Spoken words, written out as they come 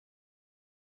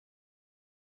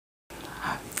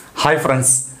Hi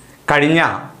friends, കഴിഞ്ഞ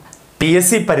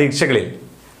PSC പരീക്ഷകളിൽ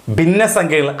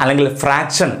ഭിന്നസംഖ്യകൾ അല്ലെങ്കിൽ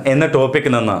ഫ്രാക്ഷൻ എന്ന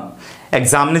ടോപ്പിക്കിൽ നിന്ന്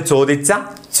എക്സാമിന് ചോദിച്ച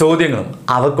ചോദ്യങ്ങളും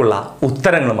അവയ്ക്കുള്ള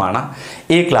ഉത്തരങ്ങളുമാണ്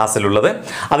ഈ ക്ലാസ്സിലുള്ളത്.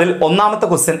 അതിൽ ഒന്നാമത്തെ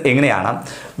ക്വസ്റ്റ്യൻ എങ്ങനെയാണ്?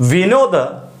 വിനോദ്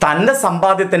തൻ്റെ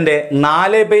സമ്പാദ്യത്തിൻ്റെ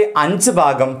 4/5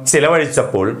 ഭാഗം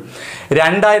ചിലവഴിച്ചപ്പോൾ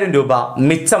 2000 രൂപ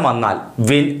മിച്ചം വന്നാൽ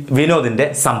വിനോദിൻ്റെ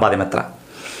സമ്പാദ്യം എത്ര?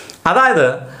 അതായത്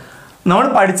നമ്മൾ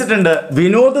പഠിച്ചിട്ടുണ്ട്,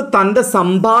 വിനോദ് തൻ്റെ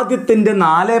സമ്പാദ്യത്തിൻ്റെ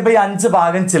 4/5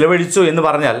 ഭാഗം ചിലവഴിച്ചു എന്ന്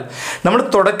പറഞ്ഞാൽ നമ്മൾ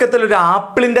തുടക്കത്തിൽ ഒരു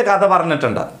ആപ്പിളിൻ്റെ കഥ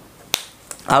പറഞ്ഞിട്ടുണ്ട്.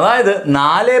 അതായത്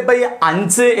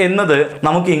 4/5 എന്നത്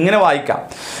നമുക്ക് ഇങ്ങനെ വായിക്കാം: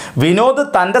 വിനോദ്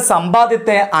തൻ്റെ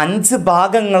സമ്പാദ്യത്തെ 5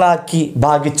 ഭാഗങ്ങളാക്കി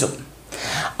ഭാഗിച്ചു,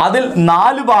 അതിൽ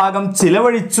 4 ഭാഗം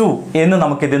ചിലവഴിച്ചു എന്ന്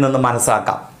നമുക്കിതിൽ നിന്ന്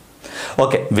മനസ്സിലാക്കാം.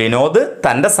 ഓക്കെ, വിനോദ്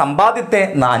തൻ്റെ സമ്പാദ്യത്തെ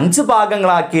 5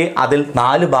 ഭാഗങ്ങളാക്കി അതിൽ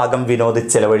 4 ഭാഗം വിനോദ്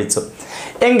ചിലവഴിച്ചു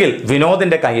എങ്കിൽ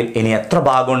വിനോദിൻ്റെ കയ്യിൽ ഇനി എത്ര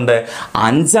ഭാഗമുണ്ട്?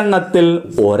 5 എണ്ണത്തിൽ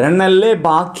ഒരെണ്ണല്ലേ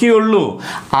ബാക്കിയുള്ളൂ.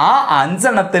 ആ 5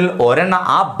 എണ്ണത്തിൽ ഒരെണ്ണം,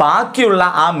 ആ ബാക്കിയുള്ള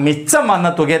ആ മിച്ചം വന്ന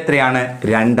തുക എത്രയാണ്?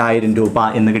 2000 രൂപ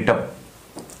എന്ന് കിട്ടും.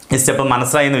 ഈ സ്റ്റെപ്പ്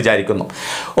മനസ്സിലായി എന്ന് വിചാരിക്കുന്നു.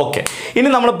 ഓക്കെ,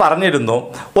 ഇനി നമ്മൾ പറഞ്ഞിരുന്നു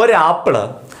ഒരു ആപ്പിള്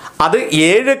അത്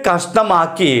 7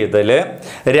 കഷ്ണമാക്കിയതിൽ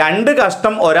 2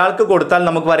 കഷ്ണം ഒരാൾക്ക് കൊടുത്താൽ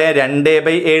നമുക്ക് പറയാം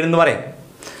 2/7 എന്ന് പറയാം.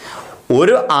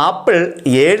 ഒരു ആപ്പിൾ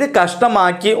 7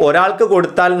 കഷ്ണമാക്കി ഒരാൾക്ക്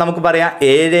കൊടുത്താൽ നമുക്ക് പറയാം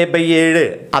 7/7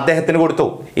 അദ്ദേഹത്തിന് കൊടുത്തു.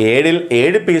 7ൽ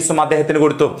 7 പീസും അദ്ദേഹത്തിന്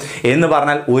കൊടുത്തു എന്ന്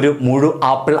പറഞ്ഞാൽ ഒരു മുഴു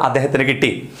ആപ്പിൾ അദ്ദേഹത്തിന് കിട്ടി.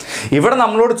 ഇവിടെ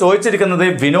നമ്മളോട് ചോദിച്ചിരിക്കുന്നത്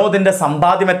വിനോദിൻ്റെ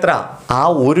സമ്പാദ്യം എത്ര? ആ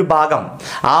ഒരു ഭാഗം,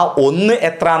 ആ 1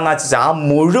 എത്ര എന്ന് വെച്ചാൽ ആ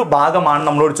മുഴു ഭാഗമാണ്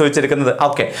നമ്മളോട് ചോദിച്ചിരിക്കുന്നത്.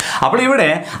 ഓക്കെ, അപ്പോൾ ഇവിടെ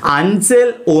 5ൽ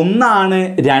 1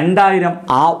 2000.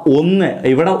 ആ 1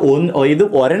 ഇവിടെ ഇത്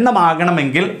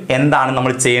ഒരെണ്ണമാകണമെങ്കിൽ എന്താണ്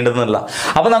നമ്മൾ ചെയ്യേണ്ടതെന്നുള്ള,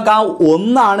 അപ്പോൾ നമുക്ക് ആ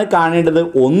 1 കാണേണ്ടത്.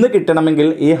 1 കിട്ടണമെങ്കിൽ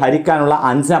ഈ ഹരിക്കാനുള്ള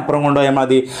 5 അപ്പുറം കൊണ്ടുപോയാൽ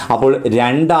മതി. അപ്പോൾ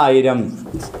 2000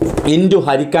 ഇൻറ്റു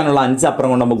ഹരിക്കാനുള്ള 5 അപ്പുറം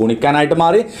കൊണ്ടുപോകുമ്പോൾ ഗുണിക്കാനായിട്ട്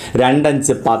മാറി.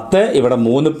 2×5 10, ഇവിടെ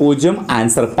 3 0,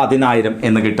 ആൻസർ 10000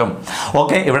 എന്ന് കിട്ടും.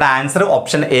 ഓക്കെ, ഇവിടെ ആൻസർ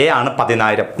ഓപ്ഷൻ എ ആണ്,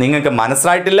 10000. നിങ്ങൾക്ക്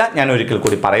മനസ്സിലായിട്ടില്ല, ഞാൻ ഒരിക്കൽ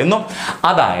കൂടി പറയുന്നു.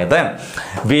 അതായത്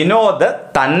വിനോദ്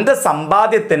തൻ്റെ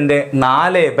സമ്പാദ്യത്തിൻ്റെ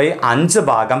 4/5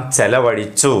 ഭാഗം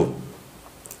ചെലവഴിച്ചു.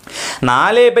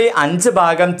 4/5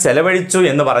 ഭാഗം ചെലവഴിച്ചു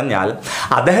എന്ന് പറഞ്ഞാൽ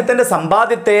അദ്ദേഹത്തിൻ്റെ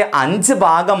സമ്പാദ്യത്തെ 5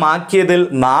 ഭാഗമാക്കിയതിൽ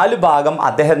 4 ഭാഗം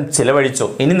അദ്ദേഹം ചിലവഴിച്ചു.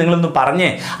 ഇനി നിങ്ങളൊന്ന് പറഞ്ഞേ,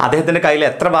 അദ്ദേഹത്തിൻ്റെ കയ്യിൽ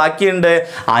എത്ര ബാക്കിയുണ്ട്?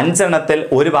 5 എണ്ണത്തിൽ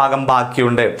 1 ഭാഗം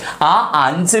ബാക്കിയുണ്ട്. ആ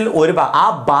 5ൽ 1 ഭാഗം, ആ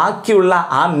ബാക്കിയുള്ള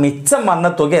ആ മിച്ചം വന്ന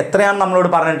തുക എത്രയാണെന്ന് നമ്മളോട്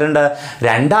പറഞ്ഞിട്ടുണ്ട്?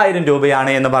 2000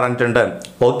 രൂപയാണ് എന്ന് പറഞ്ഞിട്ടുണ്ട്.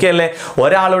 ഓക്കെ അല്ലേ?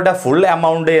 ഒരാളുടെ ഫുൾ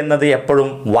എമൗണ്ട് എന്നത് എപ്പോഴും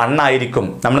 1 ആയിരിക്കും.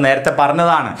 നമ്മൾ നേരത്തെ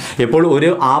പറഞ്ഞതാണ്. ഇപ്പോൾ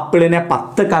ഒരു ആപ്പിളിനെ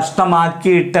 10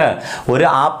 കഷ്ണമാക്കിയിട്ട്, ഒരു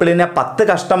ആപ്പിളിനെ 10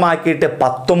 കഷ്ണമാക്കിയിട്ട്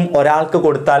 10ഉം ഒരാൾക്ക്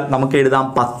കൊടുത്താൽ നമുക്ക് എഴുതാം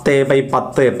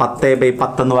 10/10.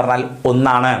 10/10 എന്ന് പറഞ്ഞാൽ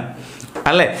 1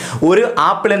 അല്ലേ? ഒരു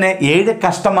ആപ്പിളിനെ 7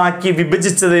 കഷ്ണമാക്കി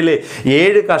വിഭജിച്ചതിൽ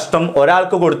 7 കഷ്ണം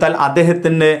ഒരാൾക്ക് കൊടുത്താൽ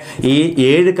അദ്ദേഹത്തിന് ഈ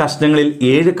 7 കഷ്ണങ്ങളിൽ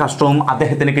 7 കഷ്ണവും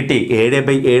അദ്ദേഹത്തിന് കിട്ടി.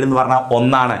 7/7 എന്ന് പറഞ്ഞാൽ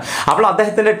 1. അപ്പോൾ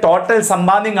അദ്ദേഹത്തിൻ്റെ ടോട്ടൽ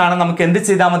സമ്പാദ്യം കാണാൻ നമുക്ക് എന്ത്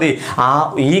ചെയ്താൽ മതി?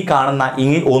 ഈ കാണുന്ന ഈ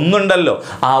 1 ഉണ്ടല്ലോ,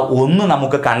 ആ 1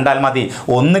 നമുക്ക് കണ്ടാൽ മതി.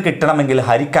 1 കിട്ടണമെങ്കിൽ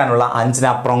ഹരിക്കാനുള്ള 5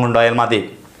 അപ്പുറം കൊണ്ടുപോയാൽ മതി.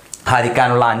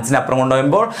 ഹരിക്കാനുള്ള 5 അപ്പുറം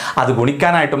കൊണ്ടുപോകുമ്പോൾ അത്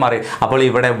ഗുണിക്കാനായിട്ട് മാറി. അപ്പോൾ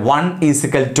ഇവിടെ 1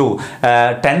 =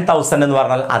 10,000 എന്ന്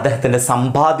പറഞ്ഞാൽ അദ്ദേഹത്തിൻ്റെ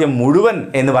സമ്പാദ്യം മുഴുവൻ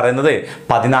എന്ന് പറയുന്നത്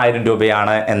 10000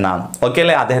 രൂപയാണ് എന്നാണ്. ഓക്കെ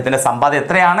അല്ലേ? അദ്ദേഹത്തിൻ്റെ സമ്പാദ്യം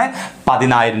എത്രയാണ്?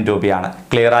 10000 രൂപയാണ്.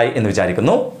 ക്ലിയർ ആയി എന്ന്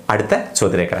വിചാരിക്കുന്നു. അടുത്ത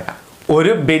ചോദ്യത്തിലേക്ക് കിടക്കാം.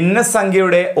 ഒരു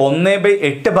ഭിന്നസംഖ്യയുടെ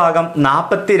 1/8 ഭാഗം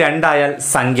 42 ആയാൽ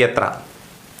സംഖ്യ എത്ര?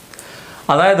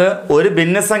 അതായത് ഒരു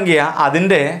ഭിന്നസംഖ്യ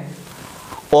അതിൻ്റെ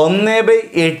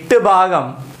 1/8 ഭാഗം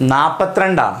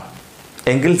 42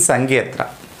 എങ്കിൽ സംഖ്യ എത്ര?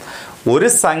 ഒരു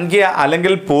സംഖ്യ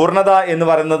അല്ലെങ്കിൽ പൂർണ്ണത എന്ന്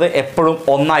പറയുന്നത് എപ്പോഴും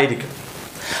 1 ആയിരിക്കും.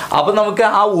 അപ്പോൾ നമുക്ക്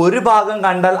ആ 1 ഭാഗം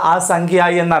കണ്ടാൽ ആ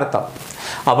സംഖ്യയായി എന്നർത്ഥം.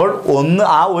 അപ്പോൾ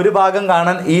ആ 1 ഭാഗം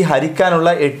കാണാൻ ഈ ഹരിക്കാനുള്ള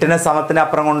 8നെ സമത്തിന്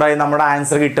അപ്പുറം കൊണ്ടുപോയി നമ്മുടെ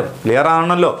ആൻസർ കിട്ടും. ക്ലിയർ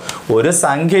ആണല്ലോ? ഒരു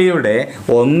സംഖ്യയുടെ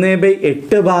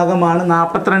 1/8 ഭാഗമാണ്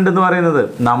 42 എന്ന് പറയുന്നത്.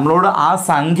 നമ്മളോട് ആ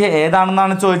സംഖ്യ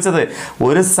ഏതാണെന്നാണ് ചോദിച്ചത്.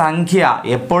 ഒരു സംഖ്യ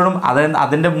എപ്പോഴും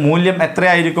അതിൻ്റെ മൂല്യം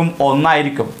എത്രയായിരിക്കും? 1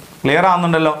 ആയിരിക്കും. ക്ലിയർ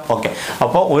ആവുന്നുണ്ടല്ലോ? ഓക്കെ,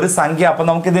 അപ്പോൾ ഒരു സംഖ്യ, അപ്പോൾ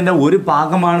നമുക്കിതിൻ്റെ 1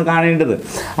 ഭാഗമാണ് കാണേണ്ടത്.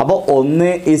 അപ്പോൾ 1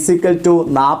 =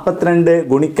 42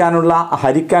 ഗുണിക്കാനുള്ള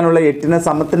ഹരിക്കാനുള്ള 8നെ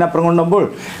സമത്തിനപ്പുറം കൊണ്ടുപോകുമ്പോൾ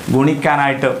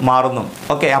ഗുണിക്കാനായിട്ട് മാറുന്നു.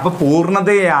 ഓക്കെ, അപ്പോൾ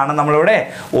പൂർണ്ണതയാണ് നമ്മളിവിടെ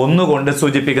 1 കൊണ്ട്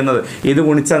സൂചിപ്പിക്കുന്നത്. ഇത്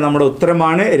ഗുണിച്ചാൽ നമ്മുടെ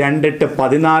ഉത്തരമാണ് 2 8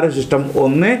 16 ശിഷ്ടം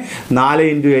 1. 4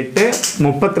 × 8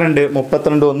 32.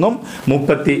 32 1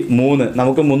 33.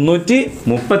 നമുക്ക്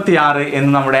 336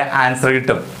 എന്ന് നമ്മുടെ ആൻസർ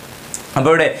കിട്ടും. അപ്പോൾ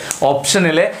ഇവിടെ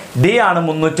ഓപ്ഷനിലെ ഡി ആണ്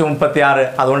 336.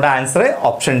 അതുകൊണ്ട് ആൻസർ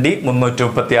ഓപ്ഷൻ ഡി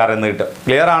 336 എന്ന് കിട്ടും.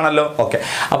 ക്ലിയർ ആണല്ലോ? ഓക്കെ.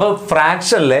 അപ്പോൾ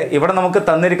ഫ്രാക്ഷനിൽ ഇവിടെ നമുക്ക്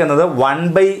തന്നിരിക്കുന്നത്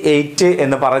 1/8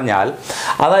 എന്ന് പറഞ്ഞാൽ,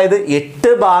 അതായത്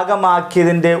 8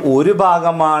 ഭാഗമാക്കിയതിൻ്റെ ഒരു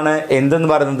ഭാഗമാണ് എന്തെന്ന്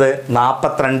പറയുന്നത്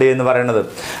 42 എന്ന് പറയുന്നത്.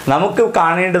 നമുക്ക്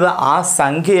കാണേണ്ടത് ആ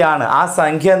സംഖ്യയാണ്. ആ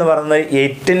സംഖ്യ എന്ന് പറയുന്നത്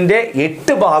 8ൻ്റെ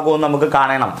 8 ഭാഗവും നമുക്ക്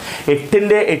കാണണം.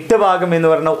 8ൻ്റെ 8 ഭാഗം എന്ന്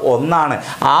പറയുന്നത് 1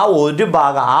 ആ ഒരു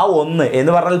ഭാഗം, ആ 1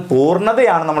 എന്ന് പറഞ്ഞാൽ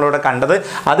പൂർണ്ണതയാണ് നമ്മളിവിടെ കണ്ടത്.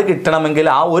 അത് കിട്ടണമെങ്കിൽ,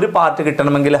 ആ ഒരു പാർട്ട്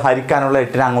കിട്ടണമെങ്കിൽ ഹരിക്കാനുള്ള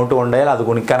 8നെ അങ്ങോട്ട് കൊണ്ടുപോയാൽ അത്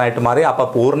ഗുണിക്കാനായിട്ട് മാറി. അപ്പോൾ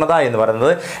പൂർണ്ണത എന്ന്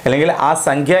പറയുന്നത്, അല്ലെങ്കിൽ ആ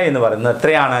സംഖ്യ എന്ന് പറയുന്നത്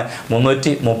എത്രയാണ്?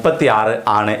 336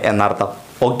 ആണ് എന്നർത്ഥം.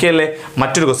 ഓക്കെ അല്ലേ?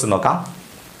 മറ്റൊരു ക്വസ്റ്റ്യൻ നോക്കാം.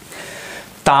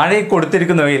 താഴെ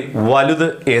കൊടുത്തിരിക്കുന്നവയിൽ വലുത്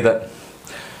ഏത്?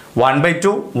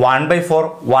 1/2, 1/4,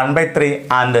 1/3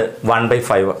 ആൻഡ്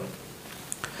 1/5.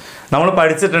 നമ്മൾ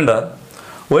പഠിച്ചിട്ടുണ്ട്,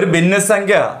 ഒരു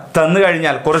ഭിന്നസംഖ്യ തന്നു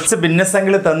കഴിഞ്ഞാൽ, കുറച്ച്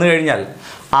ഭിന്നസംഖ്യകൾ തന്നു കഴിഞ്ഞാൽ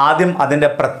ആദ്യം അതിൻ്റെ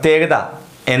പ്രത്യേകത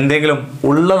എന്തെങ്കിലും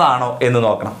ഉള്ളതാണോ എന്ന്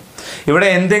നോക്കണം. ഇവിടെ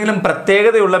എന്തെങ്കിലും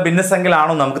പ്രത്യേകതയുള്ള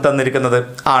ഭിന്നസംഖ്യകളാണോ നമുക്ക് തന്നിരിക്കുന്നത്?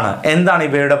 ആണ്. എന്താണ്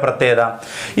ഇവയുടെ പ്രത്യേകത?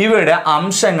 ഇവയുടെ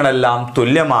അംശങ്ങളെല്ലാം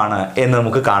തുല്യമാണ് എന്ന്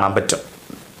നമുക്ക് കാണാൻ പറ്റും.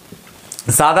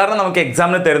 സാധാരണ നമുക്ക്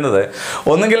എക്സാമിന് തരുന്നത്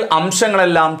ഒന്നുകിൽ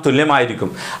അംശങ്ങളെല്ലാം തുല്യമായിരിക്കും,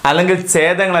 അല്ലെങ്കിൽ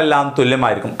ഛേദങ്ങളെല്ലാം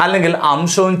തുല്യമായിരിക്കും, അല്ലെങ്കിൽ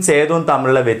അംശവും ഛേദവും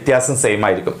തമ്മിലുള്ള വ്യത്യാസം സെയിം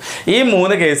ആയിരിക്കും. ഈ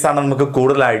 3 കേസാണ് നമുക്ക്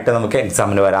കൂടുതലായിട്ട് നമുക്ക്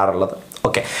എക്സാമിന് വരാറുള്ളത്.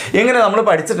 ഓക്കെ. ഇങ്ങനെ നമ്മൾ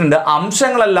പഠിച്ചിട്ടുണ്ട്,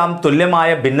 അംശങ്ങളെല്ലാം തുല്യമായ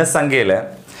ഭിന്നസംഖ്യയിൽ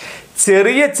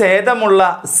ചെറിയ ഛേദമുള്ള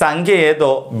സംഖ്യ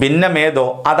ഏതോ, ഭിന്നമേതോ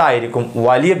അതായിരിക്കും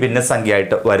വലിയ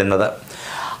ഭിന്നസംഖ്യയായിട്ട് വരുന്നത്.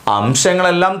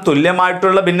 അംശങ്ങളെല്ലാം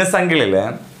തുല്യമായിട്ടുള്ള ഭിന്നസംഖ്യകളിൽ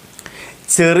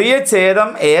ചെറിയ ഛേദം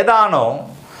ഏതാണോ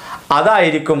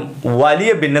അതായിരിക്കും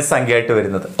വലിയ ഭിന്നസംഖ്യയായിട്ട്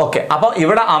വരുന്നത്. ഓക്കെ. അപ്പോൾ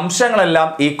ഇവിടെ അംശങ്ങളെല്ലാം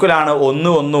ഈക്വലാണ്, 1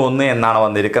 1 1 എന്നാണ്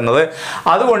വന്നിരിക്കുന്നത്.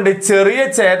 അതുകൊണ്ട് ചെറിയ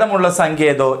ഛേദമുള്ള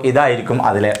സംഖ്യ ഏതോ ഇതായിരിക്കും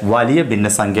അതിലെ വലിയ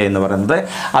ഭിന്നസംഖ്യ എന്ന് പറയുന്നത്.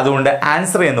 അതുകൊണ്ട്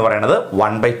ആൻസർ എന്ന് പറയുന്നത്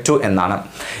 1/2 എന്നാണ്.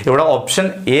 ഇവിടെ ഓപ്ഷൻ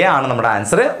എ ആണ് നമ്മുടെ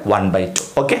ആൻസർ, 1/2.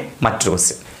 ഓക്കെ. മറ്റൊരു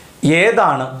ക്വസ്റ്റ്യൻ.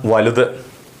 ഏതാണ് വലുത്?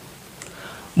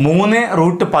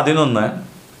 3√11,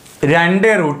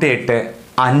 2√8,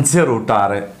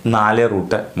 5√6,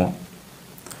 4√3.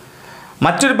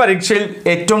 മറ്റൊരു പരീക്ഷയിൽ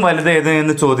ഏറ്റവും വലുത് ഏത്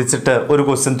എന്ന് ചോദിച്ചിട്ട് ഒരു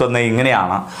ക്വസ്റ്റ്യൻ തന്നെ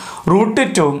ഇങ്ങനെയാണ്: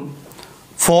 √2,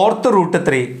 4th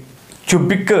 √3,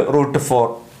 ക്യൂബിക് √4,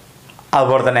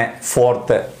 അതുപോലെ തന്നെ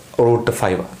 4th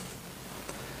 √5.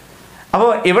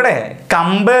 അപ്പോൾ ഇവിടെ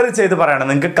കമ്പയർ ചെയ്ത് പറയണം.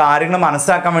 നിങ്ങൾക്ക് കാര്യങ്ങൾ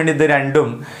മനസ്സിലാക്കാൻ വേണ്ടി ഇത് രണ്ടും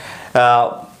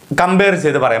കമ്പയർ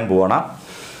ചെയ്ത് പറയാൻ പോകണം.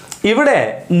 ഇവിടെ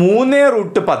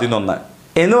 3√11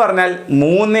 എന്ന് പറഞ്ഞാൽ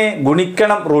 3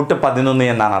 ഗുണിക്കണം √11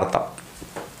 എന്നാണ് അർത്ഥം.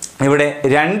 ഇവിടെ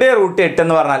 2√8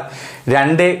 എന്ന് പറഞ്ഞാൽ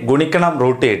 2 ഗുണിക്കണം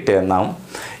 √8 എന്നാവും.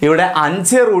 ഇവിടെ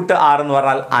 5√6 എന്ന്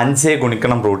പറഞ്ഞാൽ 5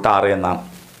 ഗുണിക്കണം √6 എന്നാണ്.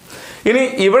 ഇനി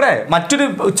ഇവിടെ മറ്റൊരു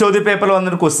ചോദ്യ പേപ്പറിൽ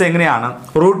വന്നൊരു ക്വസ്റ്റ്യൻ എങ്ങനെയാണ്: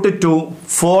 √2,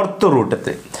 4th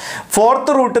 √3.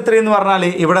 4th √3 എന്ന് പറഞ്ഞാൽ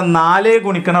ഇവിടെ 4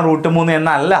 ഗുണിക്കണം √3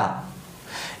 എന്നല്ല.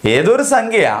 ഏതൊരു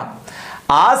സംഖ്യ,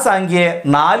 ആ സംഖ്യയെ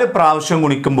 4 പ്രാവശ്യം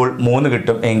ഗുണിക്കുമ്പോൾ 3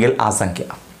 കിട്ടും എങ്കിൽ ആ സംഖ്യ.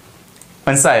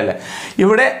 മനസ്സിലായല്ലേ?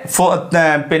 ഇവിടെ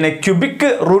പിന്നെ ക്യൂബിക്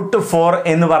 √4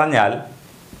 എന്ന് പറഞ്ഞാൽ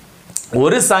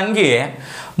ഒരു സംഖ്യയെ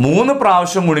 3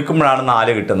 പ്രാവശ്യം ഗുണിക്കുമ്പോഴാണ്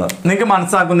 4 കിട്ടുന്നത്. നിങ്ങൾക്ക്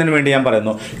മനസ്സിലാക്കുന്നതിന് വേണ്ടി ഞാൻ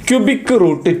പറയുന്നു, ക്യൂബിക്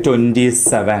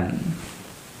 √27.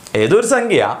 ഏതൊരു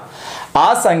സംഖ്യ, ആ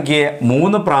സംഖ്യയെ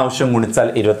 3 പ്രാവശ്യം ഗുണിച്ചാൽ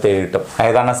 27 കിട്ടും.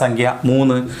 ഏതാണ് സംഖ്യ?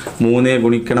 3. 3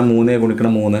 ഗുണിക്കണം 3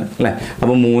 ഗുണിക്കണം 3 അല്ലേ?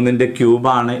 അപ്പോൾ 3ന്റെ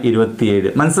ക്യൂബാണ് 27.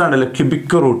 മനസ്സിലാണല്ലോ?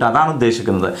 ക്യൂബിക് റൂട്ട് അതാണ്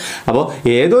ഉദ്ദേശിക്കുന്നത്. അപ്പോൾ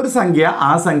ഏതൊരു സംഖ്യ,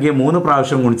 ആ സംഖ്യ 3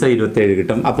 പ്രാവശ്യം ഗുണിച്ചാൽ 27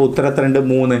 കിട്ടും. അപ്പോൾ ഉത്തരത്തിലുണ്ട്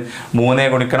 3. 3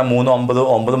 ഗുണിക്കണം 3 9,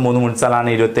 9 3 ഗുണിച്ചാലാണ്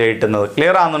 27 കിട്ടുന്നത്.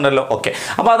 ക്ലിയർ ആകുന്നുണ്ടല്ലോ? ഓക്കെ.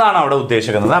 അപ്പോൾ അതാണ് അവിടെ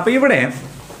ഉദ്ദേശിക്കുന്നത്. അപ്പോൾ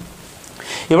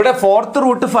ഇവിടെ 4th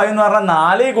 √5 എന്ന് പറഞ്ഞാൽ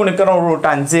 4 ഗുണിക്കണം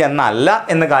 √5 എന്നല്ല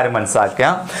എന്ന കാര്യം മനസ്സിലാക്കുക.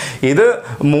 ഇത്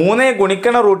 3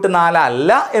 ഗുണിക്കണം √4 അല്ല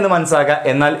എന്ന് മനസ്സിലാക്കുക.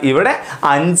 എന്നാൽ ഇവിടെ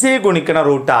 5 ഗുണിക്കണം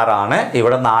 √6 ആണ്,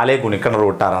 ഇവിടെ 4 ഗുണിക്കണം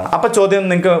 √6 ആണ്. അപ്പോൾ ചോദ്യം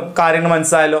നിങ്ങൾക്ക് കാര്യങ്ങൾ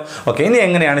മനസ്സിലായല്ലോ? ഓക്കെ. ഇനി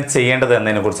എങ്ങനെയാണ് ചെയ്യേണ്ടത്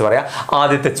എന്നതിനെ കുറിച്ച് പറയാം.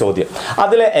 ആദ്യത്തെ ചോദ്യം,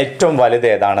 അതിലെ ഏറ്റവും വലുത്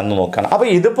ഏതാണെന്ന് നോക്കണം. അപ്പോൾ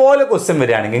ഇതുപോലെ ക്വസ്റ്റ്യൻ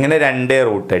വരികയാണെങ്കിൽ, ഇങ്ങനെ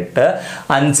 2√8,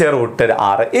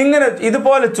 5√6 ഇങ്ങനെ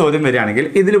ഇതുപോലെ ചോദ്യം വരികയാണെങ്കിൽ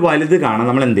ഇതിൽ വലുത് കാണാൻ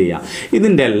നമ്മൾ എന്ത് ചെയ്യുക?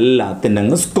 ഇതിൻ്റെ എല്ലാത്തിൻ്റെ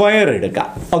സ്ക്വയർ എടുക്കാം.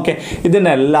 ഓക്കെ. ഇതിൻ്റെ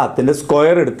എല്ലാത്തിൻ്റെ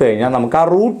സ്ക്വയർ എടുത്തു കഴിഞ്ഞാൽ നമുക്ക് ആ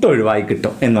റൂട്ട് ഒഴിവായി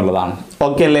കിട്ടും എന്നുള്ളതാണ്.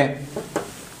 ഓക്കെ അല്ലേ?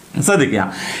 ശ്രദ്ധിക്കുക,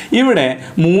 ഇവിടെ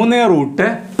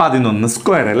 3√11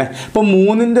 സ്ക്വയർ അല്ലേ? അപ്പോൾ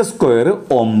 3ന്റെ സ്ക്വയർ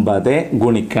 9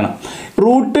 ഗുണിക്കണം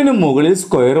റൂട്ടിന് മുകളിൽ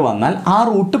സ്ക്വയർ വന്നാൽ ആ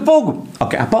റൂട്ട് പോകും.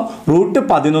 ഓക്കെ. അപ്പോൾ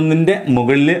 √11ന്റെ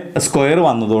മുകളിൽ സ്ക്വയർ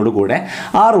വന്നതോടുകൂടെ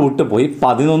ആ റൂട്ട് പോയി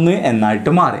 11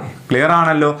 എന്നായിട്ട് മാറി. ക്ലിയർ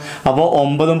ആണല്ലോ? അപ്പോൾ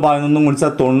 9ഉം 11ഉം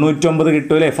ഗുണിച്ചാൽ 99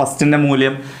 കിട്ടൂലേ ഫസ്റ്റിൻ്റെ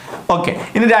മൂല്യം. ഓക്കെ.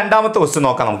 ഇനി രണ്ടാമത്തെ ക്വസ്റ്റ്യൻ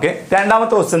നോക്കാം നമുക്ക്.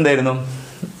 രണ്ടാമത്തെ ക്വസ്റ്റ്യൻ എന്തായിരുന്നു?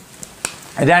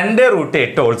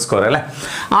 2√8 ഹോൾ സ്ക്വയർ അല്ലേ.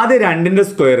 ആദ്യം 2ന്റെ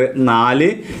സ്ക്വയർ 4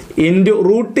 ഇൻറ്റു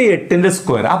 √8ന്റെ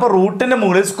സ്ക്വയർ. അപ്പോൾ റൂട്ടിൻ്റെ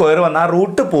മുകളിൽ സ്ക്വയർ വന്നാൽ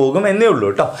റൂട്ട് പോകും എന്നേ ഉള്ളൂ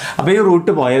കേട്ടോ. അപ്പോൾ ഈ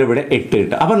റൂട്ട് പോയാൽ ഇവിടെ 8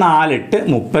 കിട്ടും. അപ്പോൾ 4 8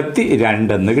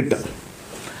 32 എന്ന് കിട്ടും.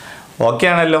 ഓക്കെ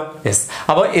ആണല്ലോ. യെസ്.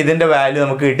 അപ്പോൾ ഇതിൻ്റെ വാല്യൂ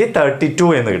നമുക്ക് കിട്ടി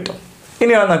 32 എന്ന് കിട്ടും.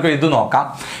 ഇനി നമുക്ക് ഇത് നോക്കാം.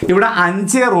 ഇവിടെ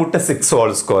 5√6 ഹോൾ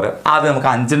സ്ക്വയർ. ആദ്യം നമുക്ക്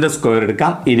 5ന്റെ സ്ക്വയർ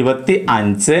എടുക്കാം.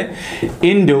 25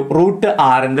 ഇൻറ്റു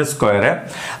 √6ന്റെ സ്ക്വയർ.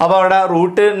 അപ്പോൾ അവിടെ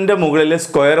റൂട്ടിൻ്റെ മുകളിൽ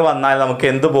സ്ക്വയർ വന്നാൽ നമുക്ക്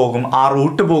എന്ത് പോകും? ആ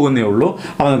റൂട്ട് പോകുന്നേ ഉള്ളൂ.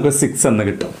 അപ്പോൾ നമുക്ക് 6 എന്ന്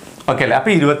കിട്ടും. ഓക്കെ അല്ലേ.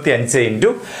 അപ്പോൾ 25 ഇൻറ്റു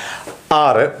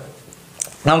 6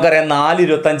 നമുക്കറിയാം 4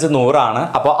 25 100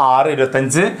 അപ്പോൾ 6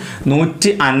 25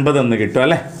 150 എന്ന് കിട്ടും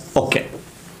അല്ലേ. ഓക്കെ.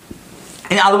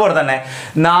 ഇനി അതുപോലെ തന്നെ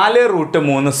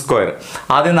 4√3 സ്ക്വയർ.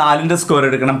 ആദ്യം 4ന്റെ സ്ക്വയർ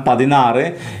എടുക്കണം. 16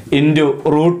 ഇൻറ്റു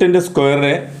റൂട്ടിൻ്റെ സ്ക്വയർ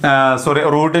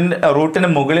റൂട്ടിൻ്റെ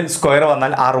മുകളിൽ സ്ക്വയർ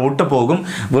വന്നാൽ ആ റൂട്ട് പോകും.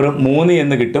 വെറും 3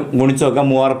 എന്ന് കിട്ടും. ഗുണിച്ച് നോക്കാം.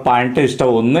 3 18 ഇഷ്ടം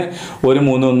 1 1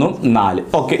 3 1 4.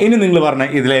 ഓക്കെ. ഇനി നിങ്ങൾ പറഞ്ഞ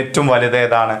ഇതിൽ ഏറ്റവും വലുത്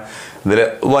ഏതാണ്? ഇതിൽ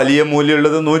വലിയ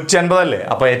മൂല്യമുള്ളത് 150 അല്ലേ.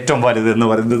 അപ്പോൾ ഏറ്റവും വലുത് എന്ന്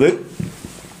പറയുന്നത്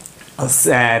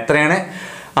എത്രയാണ്?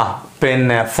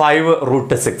 പിന്നെ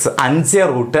 5√6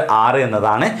 5√6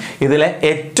 എന്നതാണ് ഇതിലെ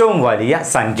ഏറ്റവും വലിയ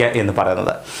സംഖ്യ എന്ന്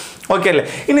പറയുന്നത്. ഓക്കെ അല്ലേ.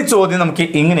 ഇനി ചോദ്യം നമുക്ക്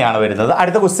ഇങ്ങനെയാണ് വരുന്നത്.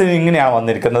 അടുത്ത ക്വസ്റ്റ്യൻ ഇങ്ങനെയാണ്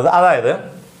വന്നിരിക്കുന്നത്. അതായത്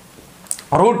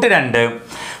 √2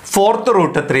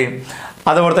 4th√3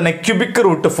 അതുപോലെ തന്നെ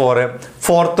 √4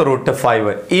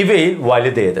 4th√5 ഇവയിൽ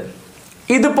വലുതേത്?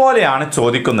 ഇതുപോലെയാണ്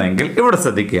ചോദിക്കുന്നതെങ്കിൽ ഇവിടെ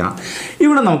ശ്രദ്ധിക്കുക.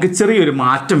 ഇവിടെ നമുക്ക് ചെറിയൊരു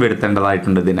മാറ്റം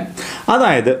വരുത്തേണ്ടതായിട്ടുണ്ട് ഇതിന്.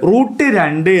 അതായത്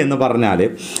 √2 എന്ന് പറഞ്ഞാൽ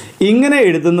ഇങ്ങനെ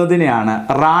എഴുതുന്നതിനെയാണ്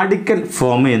റാഡിക്കൽ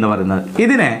ഫോം എന്ന് പറയുന്നത്.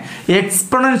 ഇതിനെ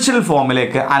എക്സ്പൊണൻഷ്യൽ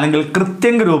ഫോമിലേക്ക് അല്ലെങ്കിൽ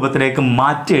കൃത്യംഗ രൂപത്തിലേക്ക്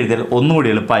മാറ്റി എഴുതിയാൽ ഒന്നുകൂടി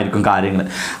എളുപ്പമായിരിക്കും കാര്യങ്ങൾ.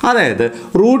 അതായത്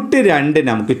 √2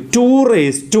 നമുക്ക്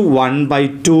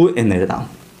 2⁻² എന്ന് എഴുതാം.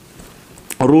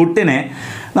 റൂട്ടിനെ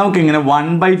നമുക്കിങ്ങനെ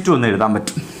 1/2 എന്ന് എഴുതാൻ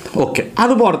പറ്റും. ഓക്കെ.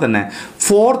 അതുപോലെ തന്നെ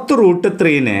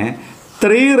 4th√3നെ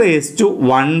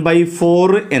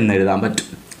 3⁻1/4 എന്ന് എഴുതാൻ പറ്റും.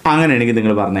 അങ്ങനെയാണെങ്കിൽ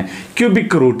നിങ്ങൾ പറഞ്ഞേ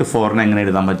 √4നെ എങ്ങനെ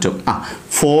എഴുതാൻ പറ്റും?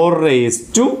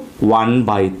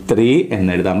 4⁻1/3 എന്ന്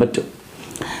എഴുതാൻ പറ്റും.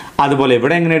 അതുപോലെ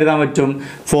ഇവിടെ എങ്ങനെ എഴുതാൻ പറ്റും?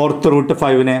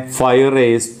 4th√5നെ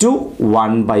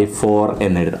 5⁻1/4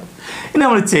 എന്ന് എഴുതാം. ഇനി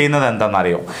നമ്മൾ ചെയ്യുന്നത്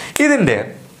എന്താണെന്നറിയോ? ഇതിൻ്റെ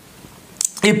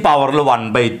ഈ പവറിൽ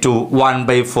 1/2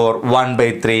 1/4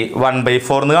 1/3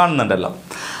 1/4 എന്ന് കാണുന്നുണ്ടല്ലോ.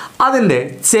 അതിൻ്റെ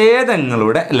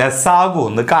ഛേദങ്ങളുടെ ലസാഗു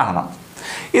ഒന്ന് കാണണം.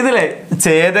 ഇതിലെ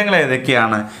ഛേദങ്ങൾ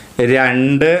ഏതൊക്കെയാണ്?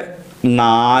 2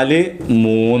 4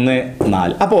 3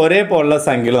 4. അപ്പോൾ ഒരേപോലുള്ള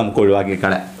സംഖ്യകൾ നമുക്ക്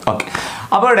ഒഴിവാക്കിക്കളയാം. ഓക്കെ.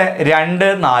 അപ്പോൾ ഇവിടെ 2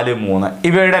 4 3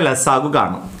 ഇവയുടെ ലസാഗു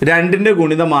കാണും. 2ന്റെ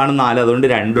ഗുണിതമാണ് 4, അതുകൊണ്ട്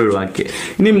 2 ഒഴിവാക്കി.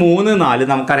 ഇനി 3 4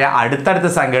 നമുക്കറിയാം അടുത്തടുത്ത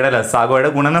സംഖ്യയുടെ ലസാഗുയുടെ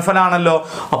ഗുണനഫലമാണല്ലോ.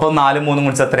 അപ്പോൾ 4 3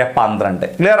 ഗുണിച്ച് എത്ര? 12.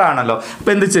 ക്ലിയർ ആണല്ലോ.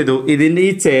 അപ്പോൾ എന്ത് ചെയ്തു? ഇതിൻ്റെ ഈ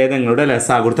ഛേദങ്ങളുടെ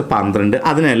ലസാഗു കൊടുത്ത് 12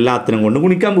 അതിനെല്ലാത്തിനും കൊണ്ട്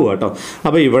ഗുണിക്കാൻ പോവുക കേട്ടോ.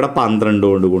 അപ്പോൾ ഇവിടെ 12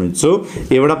 കൊണ്ട് ഗുണിച്ചു,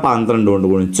 ഇവിടെ 12 കൊണ്ട്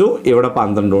ഗുണിച്ചു, ഇവിടെ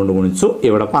 12 കൊണ്ട് ഗുണിച്ചു,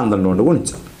 ഇവിടെ 12 കൊണ്ട്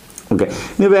ഗുണിച്ചു. ഓക്കെ.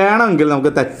 ഇനി വേണമെങ്കിൽ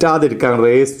നമുക്ക് തെറ്റാതിരിക്കാൻ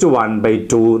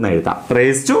 ⁻1/2 എന്ന് എഴുതാം.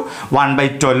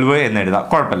 ⁻1/12 എന്ന് എഴുതാം.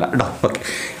 കുഴപ്പമില്ല കേട്ടോ. ഓക്കെ.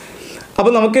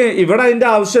 അപ്പോൾ നമുക്ക് ഇവിടെ അതിൻ്റെ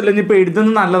ആവശ്യമില്ല. ഇനിയിപ്പോൾ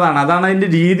എഴുതുന്നത് നല്ലതാണ്, അതാണ് അതിൻ്റെ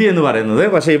രീതി എന്ന് പറയുന്നത്.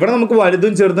 പക്ഷേ ഇവിടെ നമുക്ക്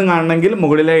വലുതും ചെറുതും കാണണമെങ്കിൽ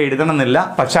മുകളിലെ എഴുതണമെന്നില്ല.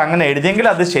 പക്ഷെ അങ്ങനെ എഴുതിയെങ്കിൽ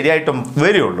അത് ശരിയായിട്ടും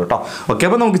വരികയുള്ളൂ കേട്ടോ. ഓക്കെ.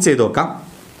 അപ്പോൾ നമുക്ക് ചെയ്ത് നോക്കാം.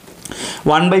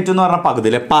 1/2 എന്ന് പറഞ്ഞാൽ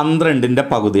പകുതിയിലെ 12ന്റെ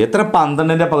പകുതി എത്ര?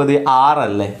 12ന്റെ പകുതി 6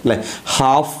 അല്ലേ.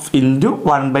 1/2 ഇൻറ്റു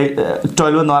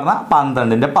 1/12 എന്ന് പറഞ്ഞാൽ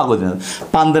 12ന്റെ പകുതി.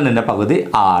 12ന്റെ പകുതി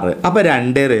 6. അപ്പോൾ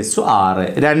 2⁻6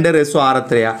 2⁻6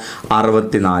 എത്രയാ?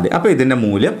 64. അപ്പോൾ ഇതിൻ്റെ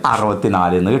മൂല്യം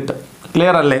 64 എന്ന് കിട്ടും.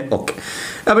 ക്ലിയർ അല്ലേ? ഓക്കെ.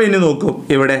 അപ്പോൾ ഇനി നോക്കൂ.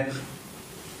 ഇവിടെ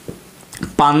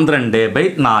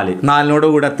 12/4 4നോട്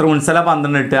കൂടെ എത്ര ഗുണിച്ചാലാ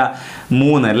 12 കിട്ടുക?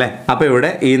 3 അല്ലേ. അപ്പോൾ ഇവിടെ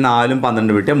ഈ 4ഉം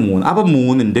 12 കിട്ടിയ 3. അപ്പോൾ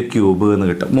 3ന്റെ ക്യൂബ് എന്ന്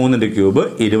കിട്ടും. 3ന്റെ ക്യൂബ്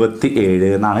 27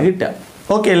 എന്നാണ് കിട്ടുക.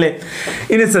 ഓക്കെ അല്ലേ?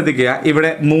 ഇനി ശ്രദ്ധിക്കുക.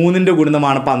 ഇവിടെ 3ന്റെ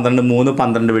ഗുണിതമാണ് 12. 3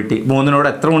 12 വെട്ടി. 3നോട്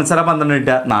എത്ര ഗുണിച്ചാലാ 12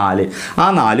 കിട്ടുക? 4. ആ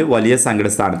 4 വലിയ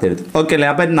സംഖ്യയുടെ സ്ഥാനത്ത് എഴുതും. ഓക്കെ അല്ലേ?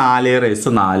 അപ്പം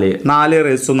 4⁻4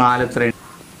 4⁻4 എത്രയാണ്?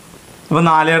 അപ്പോൾ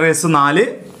 4⁻4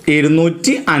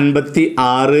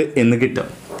 256 എന്ന് കിട്ടും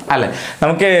അല്ലേ.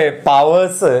 നമുക്ക്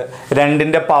പവേഴ്സ്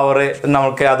 2ന്റെ പവർ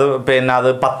നമുക്ക് അത് പിന്നെ അത്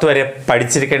 10 വരെ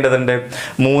പഠിച്ചിരിക്കേണ്ടതുണ്ട്.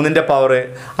 3ന്റെ പവർ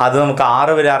അത് നമുക്ക്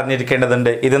 6 വരെ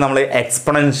അറിഞ്ഞിരിക്കേണ്ടതുണ്ട്. ഇത് നമ്മൾ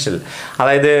എക്സ്പൊണൻഷ്യൽ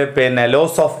അതായത് പിന്നെ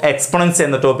ലോസ് ഓഫ് എക്സ്പൊണൻസ്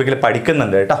എന്ന ടോപ്പിക്കിൽ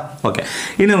പഠിക്കുന്നുണ്ട് കേട്ടോ. ഓക്കെ.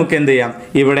 ഇനി നമുക്ക് എന്ത് ചെയ്യാം?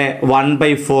 ഇവിടെ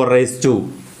 1/4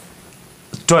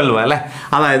 അല്ലേ.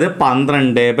 അതായത്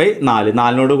 12/4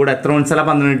 4നോട് കൂടെ എത്ര ഗുണിച്ചാലാ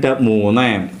 12 കിട്ടുക?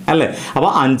 3 അല്ലേ? അപ്പോൾ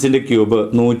 5ന്റെ cube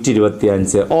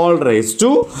 125 whole raise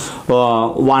to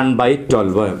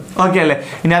 1/12. Okay അല്ലേ?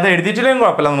 ഇനി അത് എഴുതിയിട്ടില്ലെങ്കിൽ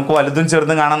കുഴപ്പമില്ല, നമുക്ക് വലുതും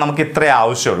ചെറുതും കാണാൻ നമുക്ക് ഇത്രേ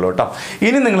ആവശ്യമുള്ളൂ കേട്ടോ.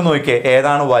 ഇനി നിങ്ങൾ നോക്കിയേ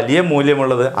ഏതാണ് വലിയ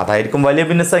മൂല്യമുള്ളത്, അതായിരിക്കും വലിയ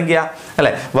ഭിന്നസംഖ്യ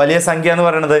അല്ലേ? വലിയ സംഖ്യ എന്ന്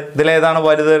പറയുന്നത് ഇതിലേതാണ്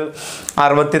വലുത്?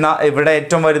 64. ഇവിടെ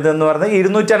ഏറ്റവും വലുത് എന്ന് പറയുന്നത്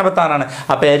 256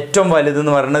 അപ്പോൾ ഏറ്റവും വലുത്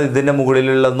എന്ന് പറയുന്നത് ഇതിൻ്റെ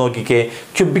മുകളിലുള്ളത് നോക്കിക്കേ,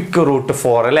 ക്യൂബിക് റൂട്ട്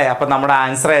 4 അല്ലേ? അപ്പം നമ്മുടെ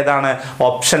ആൻസർ ഏതാണ്?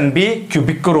 ഓപ്ഷൻ ബി,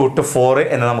 ക്യൂബിക് റൂട്ട് 4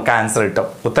 എന്ന് നമുക്ക് ആൻസർ കിട്ടും.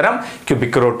 ഉത്തരം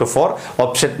ക്യൂബിക് റൂട്ട് 4,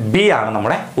 ഓപ്ഷൻ ബി ആണ്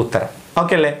നമ്മുടെ ഉത്തരം.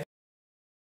 ഓക്കെ അല്ലേ?